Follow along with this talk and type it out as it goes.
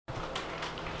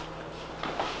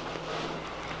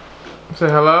Say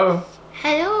hello.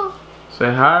 Hello.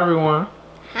 Say hi, everyone.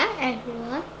 Hi,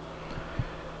 everyone.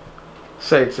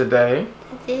 Say today.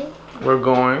 Today We're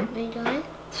going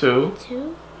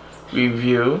to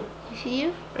review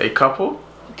a couple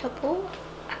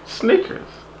sneakers.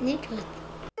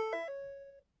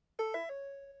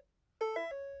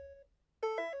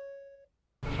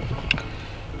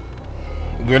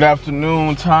 Good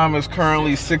afternoon. Time is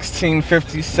currently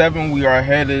 16:57. We are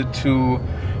headed to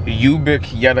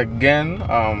Ubik yet again.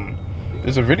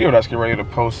 There's a video that's getting ready to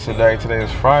post today. Today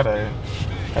is Friday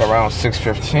at around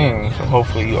 6:15. So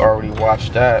hopefully you already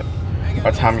watched that by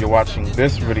the time you're watching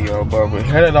this video. But we're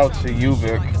headed out to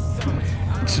Ubik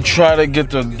to try to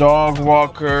get the dog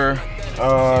walker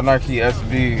Nike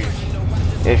SB.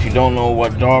 If you don't know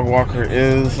what dog walker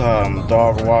is,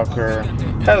 dog walker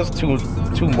has two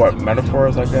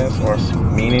metaphors, I guess, or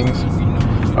meanings.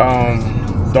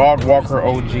 Dog walker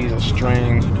OG is a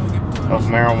strain of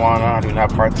marijuana. I do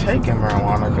not partake in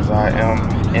marijuana because I am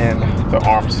in the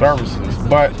armed services,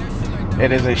 but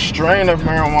it is a strain of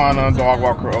marijuana, dog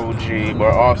walker OG,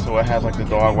 but also it has like the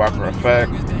dog walker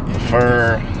effect, the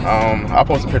fur. I'll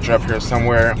post a picture up here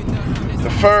somewhere. The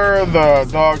fur, the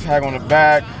dog tag on the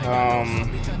back,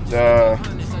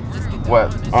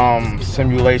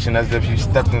 simulation as if you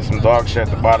stepped in some dog shit at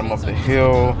the bottom of the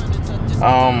hill,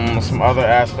 some other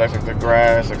aspects like the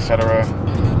grass, etc.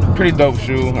 Pretty dope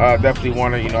shoe. Definitely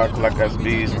one of, I collect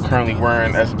SBs. I'm currently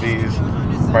wearing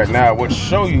SBs right now, which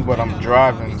show you, but I'm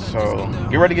driving, so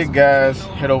get ready to get gas,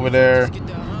 head over there.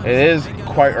 It is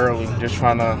quite early, just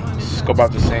trying to scope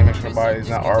out the same, make sure nobody's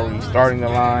not already starting the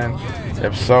line.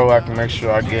 If so, I can make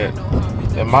sure I get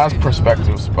in my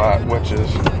perspective spot, which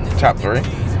is top 3.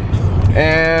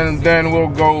 And then we'll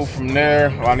go from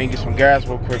there. Well, I need to get some gas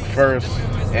real quick first,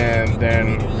 and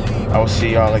then I'll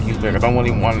see y'all like Ubik. I don't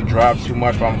really want to drive too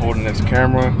much, but I'm holding this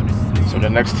camera. So the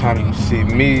next time you see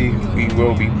me, we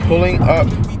will be pulling up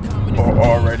or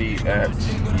already at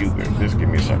Ubik. Just give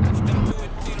me a second.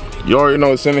 You already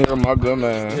know it's in here, my good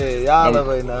man. Yeah, y'all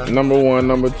already know. Number 1,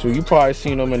 number 2. You probably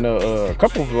seen them in a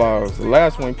couple vlogs. The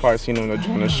last one, you probably seen them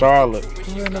in Charlotte.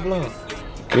 Who in the vlog?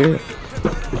 Yeah.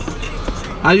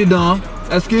 How you doing?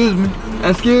 Excuse me.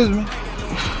 Excuse me.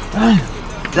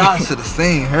 Y'all should have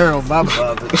seen her on my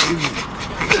vlog.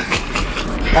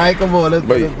 Alright, come on. Let's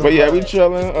but yeah, we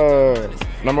chilling.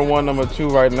 Number 1, number 2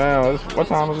 right now. What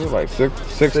time is it? Like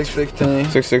 6:16.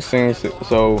 6:16.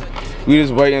 So we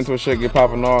just waiting until shit get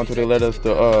popping on until they let us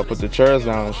to put the chairs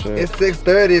down and shit. It's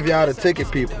 6:30 if y'all the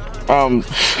ticket people.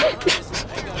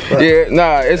 Yeah,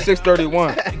 nah, it's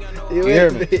 6:31. You hear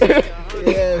me?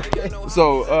 Yeah.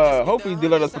 So hopefully they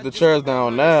let us put the chairs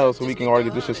down now so we can already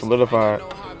get this shit solidified.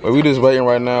 But we just waiting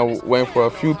right now, waiting for a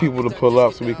few people to pull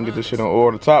up so we can get this shit in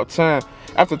order. Top 10.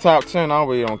 After top 10, I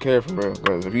really don't care for real.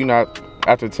 Because if you're not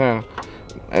after 10,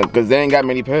 because they ain't got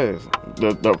many pairs.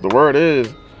 The word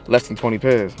is less than 20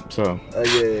 pairs. So.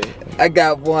 Yeah, I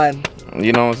got one.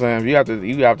 You know what I'm saying? If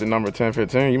you got the number 10,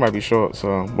 15, you might be short.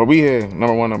 So, but we here,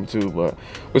 number 1, number 2. But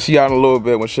we'll see y'all in a little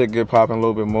bit when shit get popping a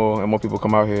little bit more and more people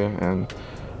come out here. And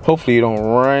hopefully it don't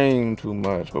rain too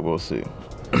much, but we'll see.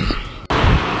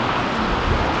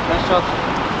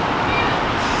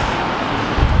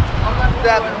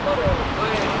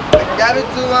 Got it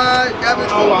too hard, got it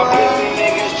too hard.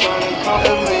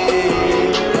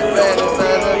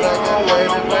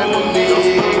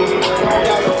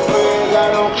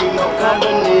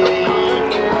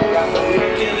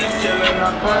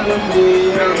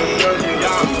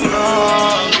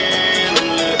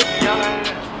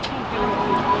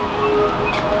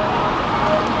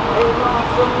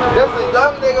 This a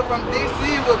young nigga from DC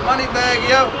with Moneybag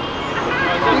Yo.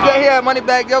 You can hear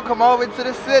Moneybag Yo come over to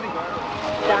the city.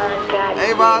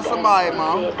 Everybody, somebody,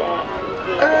 mom.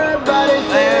 Everybody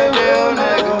say a real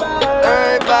nigga.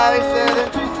 Everybody said it.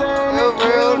 You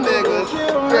real niggas.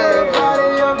 Everybody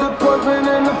of the pumping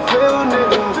in the field,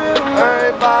 nigga.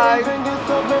 Everybody.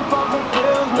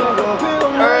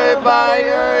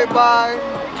 Everybody.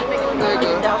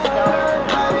 Nigga.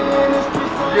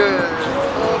 Yeah.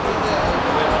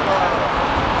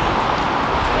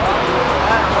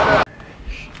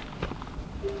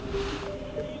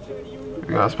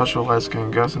 We got special light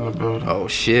skinned guests in the building. Oh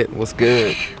shit, what's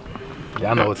good?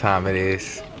 Y'all know what time it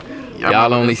is.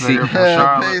 Y'all only see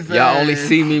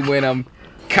me when I'm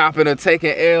copping or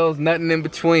taking L's, nothing in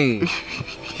between.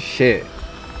 Shit.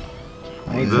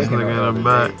 This nigga in the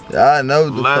back. Y'all know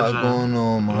what the fuck going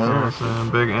on, man. You know what I'm saying?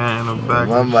 Big ant in the back.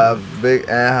 My big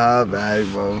ant high back,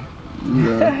 bro.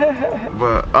 Yeah.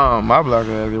 But my black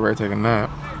ass get ready to take a nap.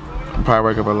 Probably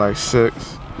wake up at like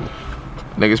 6.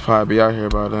 Niggas probably be out here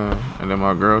by then, and then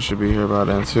my girl should be here by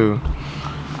then too.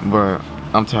 But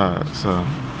I'm tired, so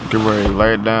get ready,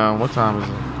 lay it down. What time is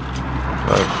it?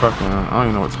 Like fucking, I don't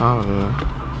even know what time it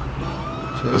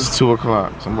is. It's 2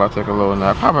 o'clock, so I'm about to take a little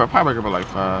nap. Probably wake up at like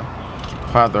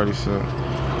 5:36.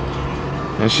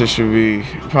 And shit should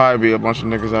probably be a bunch of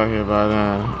niggas out here by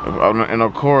then. And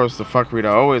of course, the fuckery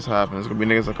that always happens, gonna be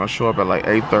niggas that gonna show up at like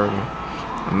 8:30,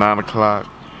 9 o'clock.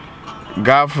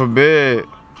 God forbid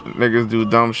niggas do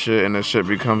dumb shit and the shit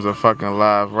becomes a fucking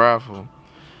live raffle.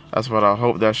 That's what I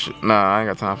hope that shit. Nah, I ain't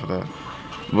got time for that.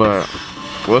 But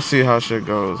we'll see how shit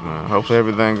goes, man. Hopefully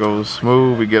everything goes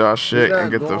smooth. We get our shit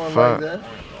and get the fuck.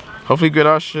 Hopefully get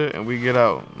our shit and we get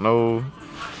out. No,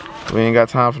 we ain't got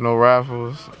time for no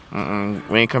raffles.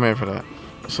 We ain't come in for that.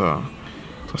 So,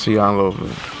 I'll see y'all in a little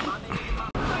bit.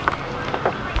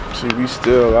 See, we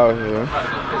still out here.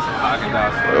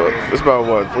 It's about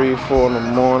what, 3, 4 in the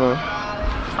morning.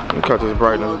 Let me cut this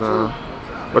brightness down.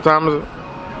 What time is it?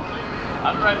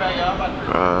 I'll be right back, y'all.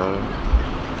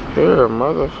 Here,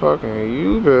 motherfucking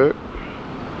you bet.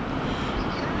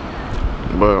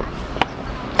 But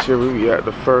here we be at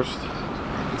the first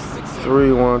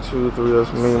 3, 1, 2, 3.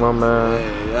 That's me, my man.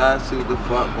 Hey, y'all see what the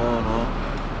fuck going on.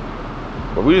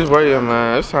 But we just waiting,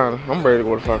 man. It's time. I'm ready to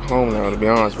go the fuck home now, to be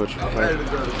honest with you. Like,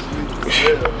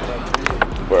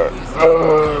 but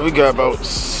we got about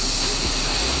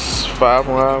 5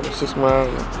 miles, 6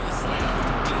 miles.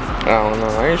 I don't know.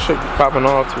 I ain't shit popping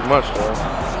off too much though.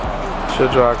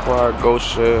 Shit dry quiet, ghost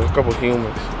shit, a couple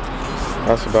humans.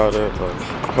 That's about it. But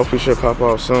hopefully shit pop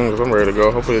off soon because I'm ready to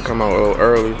go. Hopefully it come out a little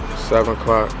early, 7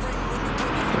 o'clock.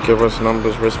 Give us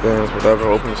numbers, wristbands, whatever.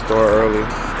 Open the store early.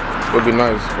 Would be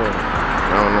nice, but I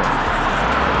don't know.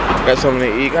 Got something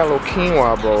to eat. Got a little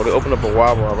quinoa bowl. They opened up a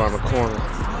Wawa around the corner.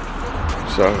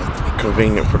 So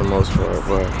convenient for the most part,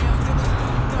 but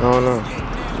I don't know.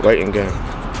 Waiting game.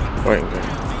 Waiting game.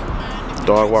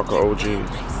 Dog Walker OGs.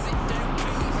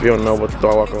 If you don't know what the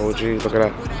Dog Walker OGs, look at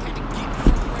that.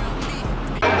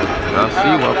 Y'all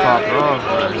see what popped off,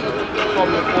 right?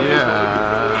 Yeah,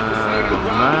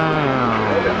 man.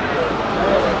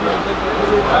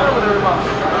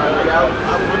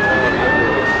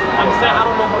 I'm saying I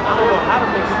don't know how to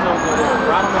make it so good.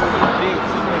 I don't know what you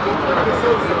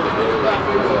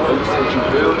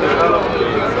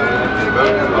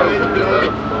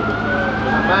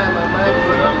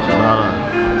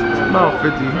About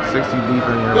 50, 60 deep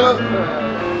in here.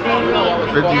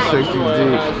 50, 60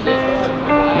 deep.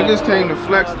 Niggas came to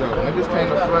flex though. Niggas came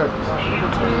to flex.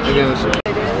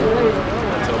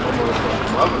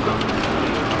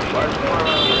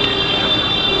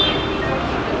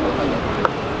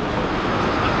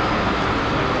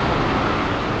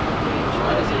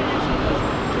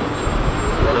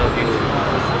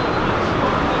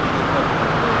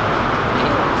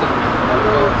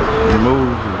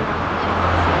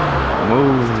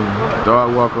 Movie.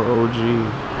 Dog Walker OG.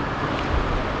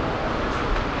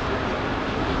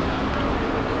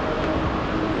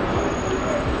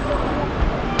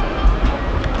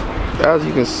 As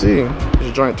you can see,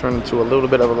 this joint turned into a little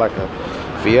bit of like a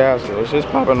fiasco. It's just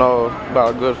popping off.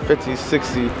 About a good 50,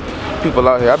 60 people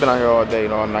out here. I've been out here all day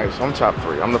and all night, so I'm top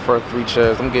 3. I'm the first 3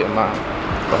 chairs. I'm getting mine.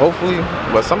 But hopefully,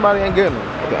 somebody ain't getting them.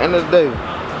 At the end of the day,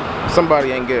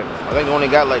 somebody ain't getting them. I think we only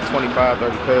got like 25,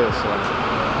 30 pairs, so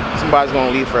somebody's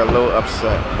gonna leave for a little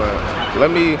upset. But let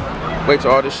me wait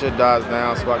till all this shit dies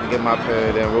down so I can get my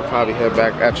pair, then we'll probably head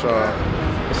back at y'all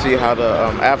and see how the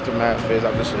aftermath is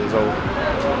after this shit is over.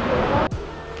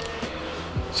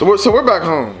 So we're back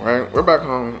home, right? We're back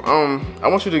home. I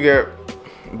want you to get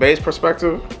Bae's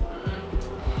perspective.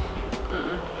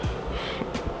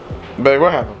 Bae,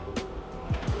 what happened?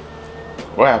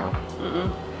 What happened?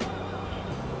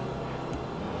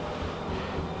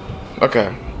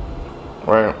 Okay,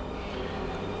 right.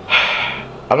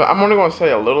 I'm only gonna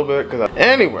say a little bit because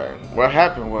anyway, what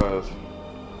happened was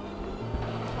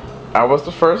I was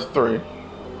the first 3,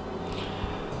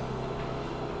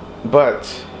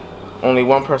 but only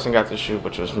one person got to shoot,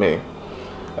 which was me.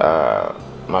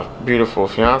 My beautiful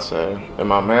fiance and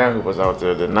my man who was out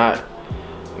there did not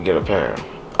get a pair.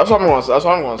 That's all I'm gonna say. That's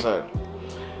all I'm gonna say.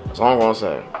 That's all I'm gonna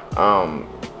say.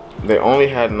 They only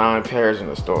had 9 pairs in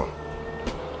the store.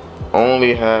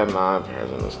 Only had 9 pairs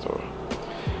in the store.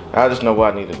 I just know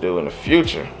what I need to do in the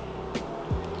future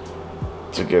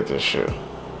to get this shoe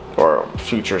or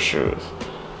future shoes.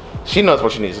 She knows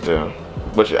what she needs to do,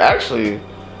 which actually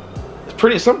is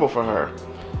pretty simple for her.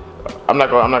 I'm not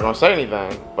gonna say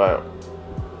anything, but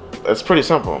it's pretty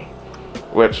simple.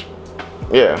 Which,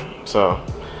 yeah. So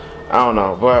I don't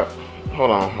know, but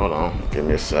hold on. Give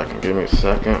me a second.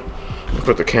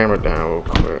 Put the camera down real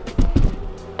quick.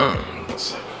 One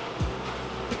second.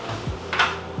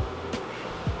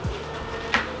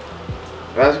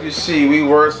 as you can see, we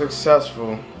were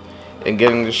successful in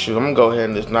getting the shoe. I'm gonna go ahead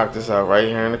and just knock this out right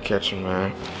here in the kitchen,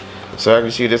 man. So as you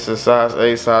can see, this is size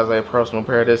A personal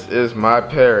pair. This is my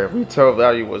pair. Retail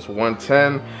value was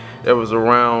 $110. It was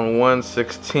around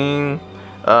 $116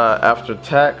 after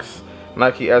tax.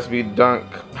 Nike SB Dunk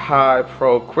High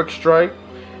Pro Quick Strike.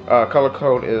 Color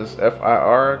code is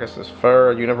FIR. I guess it's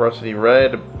fur. University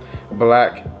red,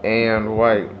 black, and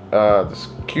white. The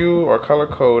SKU or color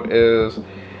code is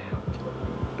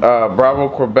Bravo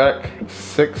Quebec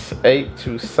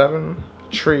 6827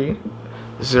 Tree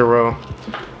 00.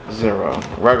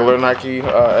 Regular Nike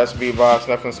SB box,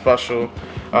 nothing special.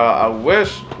 I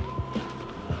wish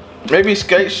maybe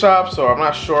skate shops, or I'm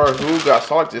not sure who got. I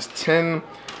saw like this 10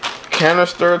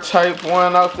 canister type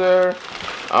one out there,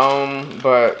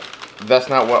 but that's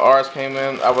not what ours came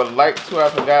in. I would like to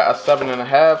have got a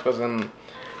 7.5 because in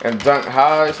Dunk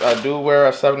Highs I do wear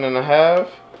a 7.5,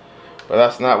 but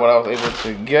that's not what I was able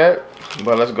to get.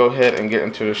 But let's go ahead and get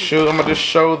into the shoe. I'm gonna just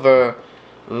show the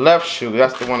left shoe.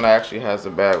 That's the one that actually has the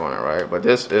bag on it, right? But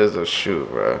this is a shoe,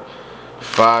 bro.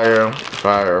 Fire,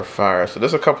 fire, fire. So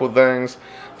there's a couple things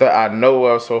that I know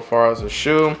of so far as a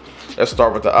shoe. Let's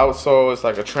start with the outsole. It's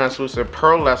like a translucent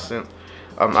pearlescent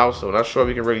outsole. Not sure if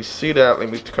you can really see that. Let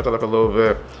me cut that up a little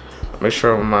bit. Make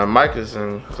sure my mic is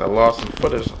in, because I lost some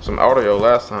footage, some audio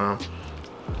last time.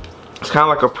 It's kind of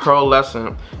like a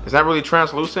pearlescent. It's not really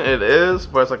translucent, it is,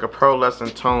 but it's like a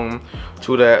pearlescent tone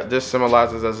to that. This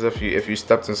symbolizes as if you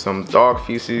stepped in some dog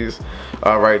feces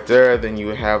right there. Then you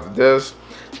have this.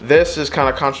 This is kind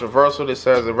of controversial. It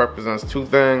says it represents two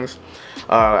things.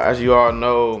 As you all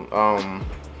know,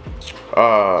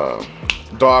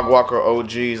 Dog Walker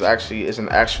OGs actually is an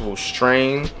actual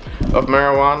strain of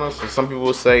marijuana. So some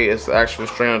people say it's the actual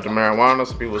strain of the marijuana.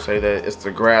 Some people say that it's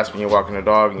the grass when you're walking the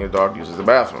dog and your dog uses the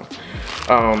bathroom.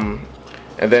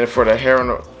 And then for the hair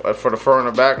and for the fur on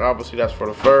the back, obviously that's for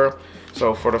the fur.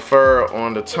 So for the fur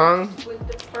on the tongue,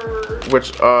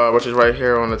 which is right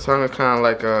here on the tongue, it's kind of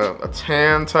like a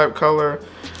tan type color.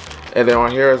 And then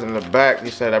on here is in the back, you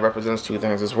said that represents two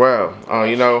things as well.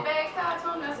 You know,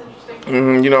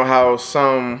 you know how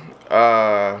some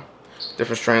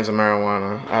different strains of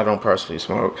marijuana, I don't personally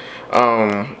smoke,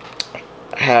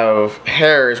 have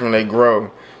hairs when they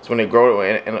grow. So when they grow,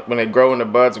 and when they grow and the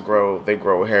buds grow, they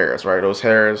grow hairs, right? Those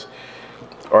hairs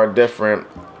are different,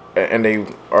 and they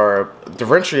are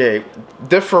differentiate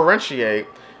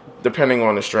depending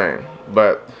on the strain.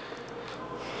 But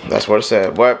that's what it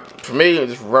said. But for me, it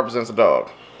just represents a dog.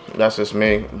 That's just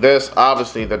me. This,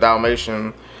 obviously, the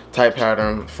Dalmatian type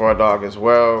pattern for a dog as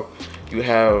well. You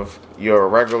have your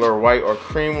regular white or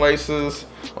cream laces.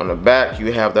 On the back,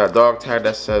 you have that dog tag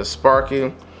that says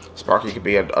Sparky. Sparky could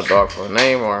be a dog for a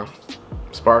name, or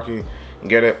Sparky,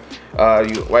 get it.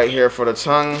 Right here for the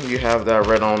tongue, you have that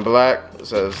red on black. It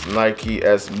says Nike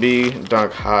SB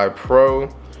Dunk High Pro.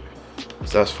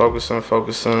 So that's focusing.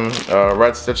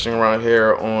 Red stitching right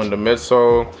here on the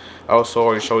midsole. I also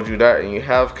already showed you that. And you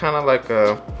have kind of like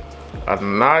a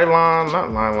nylon,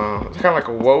 not nylon, it's kind of like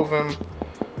a woven,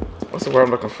 what's the word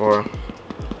I'm looking for?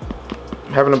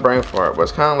 I'm having a brain fart, but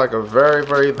it's kind of like a very,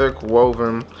 very thick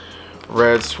woven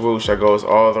red swoosh that goes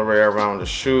all the way around the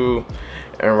shoe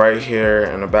and right here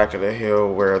in the back of the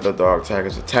heel where the dog tag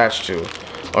is attached to.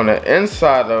 On the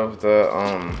inside of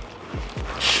the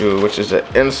shoe, which is the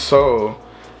insole,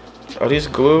 are these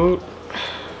glued?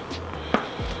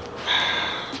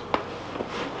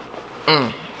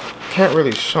 Can't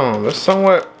really show them. It's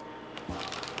somewhat,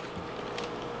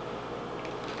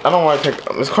 I don't want to take,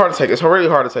 it's hard to take, it's really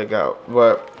hard to take out,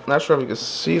 but I'm not sure if you can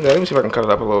see that. Let me see if I can cut it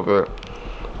up a little bit.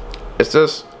 It's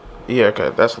just, yeah, okay,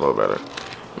 that's a little better.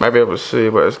 Might be able to see,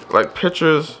 but it's like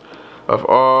pictures of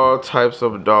all types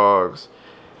of dogs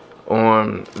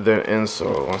on the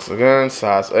insole. Once again,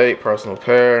 size 8, personal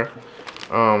pair.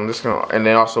 And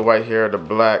then also right here, the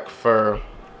black fur.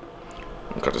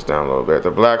 Let me cut this down a little bit. The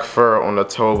black fur on the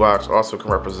toe box also can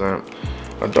represent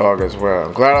a dog as well.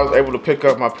 I'm glad I was able to pick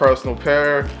up my personal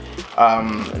pair.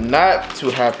 Not too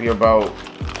happy about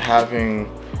having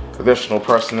additional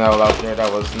personnel out there that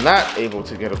was not able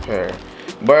to get a pair,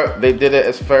 but they did it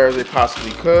as fair as they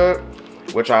possibly could,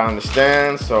 which I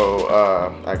understand. So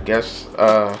I guess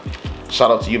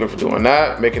shout out to you for doing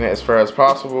that, making it as fair as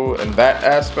possible in that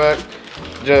aspect.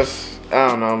 Just, I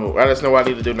don't know, I just know what I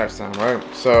need to do next time, right?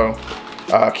 So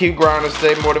keep grinding,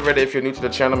 stay motivated. If you're new to the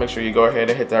channel, make sure you go ahead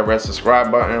and hit that red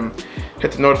subscribe button,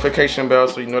 hit the notification bell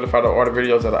so you're notified of all the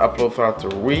videos that I upload throughout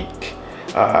the week.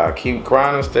 Keep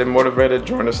grinding, stay motivated,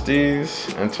 join the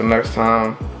steez. Until next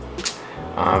time,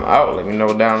 I'm out. Let me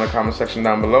know down in the comment section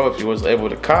down below if you was able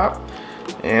to cop.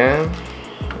 And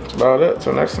that's about it.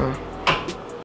 Till next time.